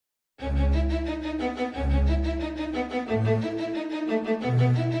Yoni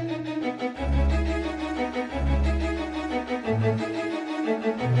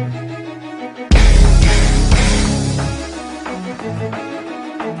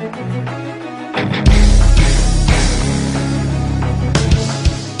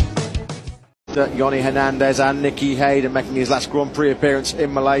Hernandez and Nicky Hayden making his last Grand Prix appearance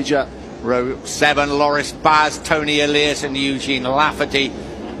in Malaysia. Row 7, Loris Baz, Tony Elias and Eugene Lafferty.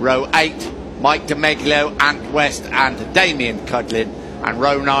 Row 8, Mike DeMeglio, Ant West and Damien Cudlin. And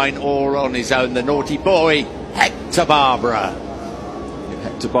row 9, all on his own, the naughty boy, Hector Barbara.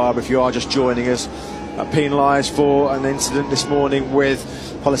 Hector Barbara, if you are just joining us, penalised for an incident this morning with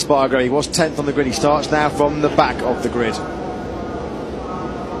Hollis Spargo. He was 10th on the grid. He starts now from the back of the grid.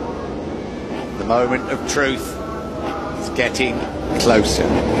 The moment of truth is getting closer.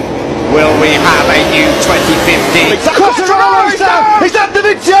 Will we have a new 2015? Is that the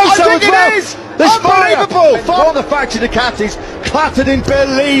Vicioso as well? Is. This Unbelievable! For the factory Ducatis, clattered in,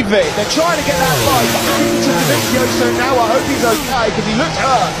 believe it. They're trying to get that right into the Vicioso now. I hope he's okay because he looks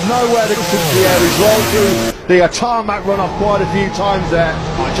hurt. Nowhere to sit the air. He's rolled through the tarmac run off quite a few times there.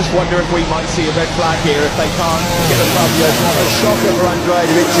 I just wonder if we might see a red flag here if they can't get a Fabio. A shocker for Andrea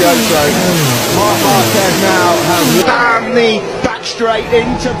Vicioso. Marc Marquez now has Bam the back straight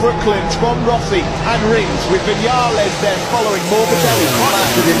into Brooklyn from Rossi and Rins with Vinales then following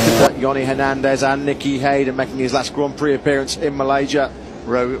Morbidelli. into Yoni Hernandez and Nicky Hayden making his last Grand Prix appearance in Malaysia.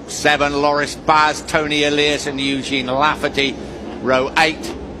 Row 7, Loris Baz, Tony Elias and Eugene Lafferty. Row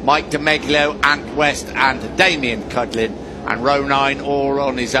 8, Mike DeMeglio, Ant West and Damien Cudlin. And row 9, all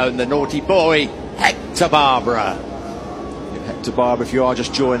on his own, the naughty boy, Hector Barbara. Hector Barbara, if you are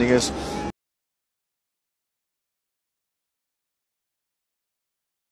just joining us,